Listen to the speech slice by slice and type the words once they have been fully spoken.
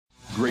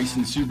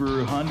Grayson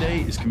Subaru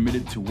Hyundai is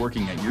committed to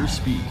working at your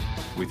speed,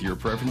 with your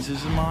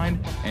preferences in mind,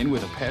 and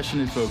with a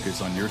passionate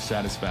focus on your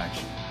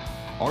satisfaction.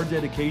 Our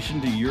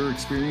dedication to your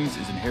experience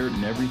is inherent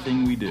in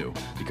everything we do,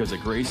 because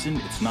at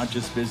Grayson, it's not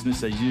just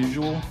business as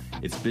usual,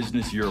 it's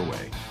business your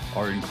way.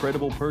 Our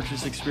incredible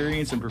purchase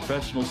experience and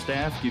professional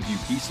staff give you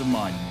peace of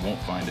mind you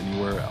won't find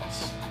anywhere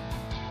else.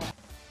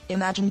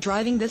 Imagine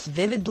driving this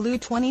vivid blue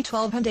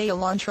 2012 Hyundai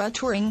Elantra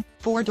Touring,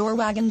 4-door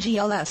wagon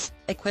GLS,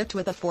 equipped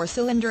with a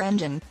 4-cylinder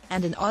engine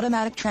and an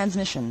automatic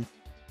transmission.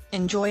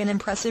 Enjoy an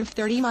impressive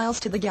 30 miles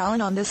to the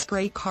gallon on this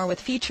great car with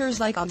features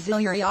like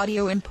auxiliary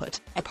audio input,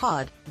 a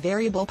pod,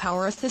 variable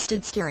power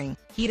assisted steering,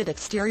 heated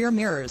exterior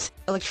mirrors,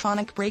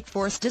 electronic brake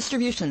force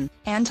distribution,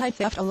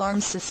 anti-theft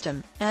alarm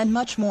system, and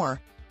much more.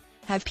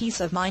 Have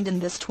peace of mind in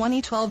this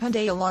 2012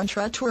 Hyundai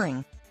Elantra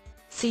Touring.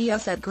 See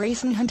us at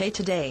Grayson Hyundai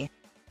today.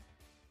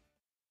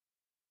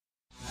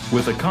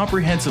 With a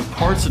comprehensive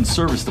parts and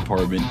service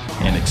department,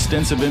 an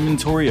extensive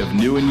inventory of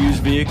new and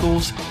used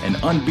vehicles, and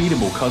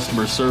unbeatable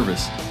customer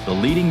service, the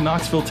leading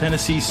Knoxville,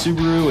 Tennessee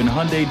Subaru and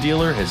Hyundai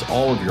dealer has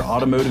all of your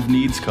automotive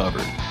needs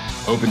covered.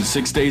 Open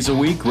 6 days a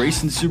week,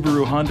 Grayson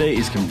Subaru Hyundai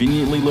is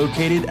conveniently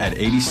located at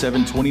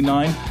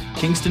 8729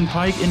 Kingston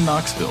Pike in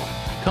Knoxville.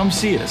 Come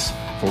see us.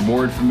 For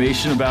more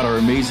information about our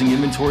amazing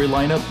inventory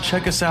lineup,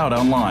 check us out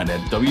online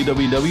at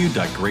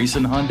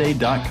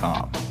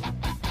www.graysonhyundai.com.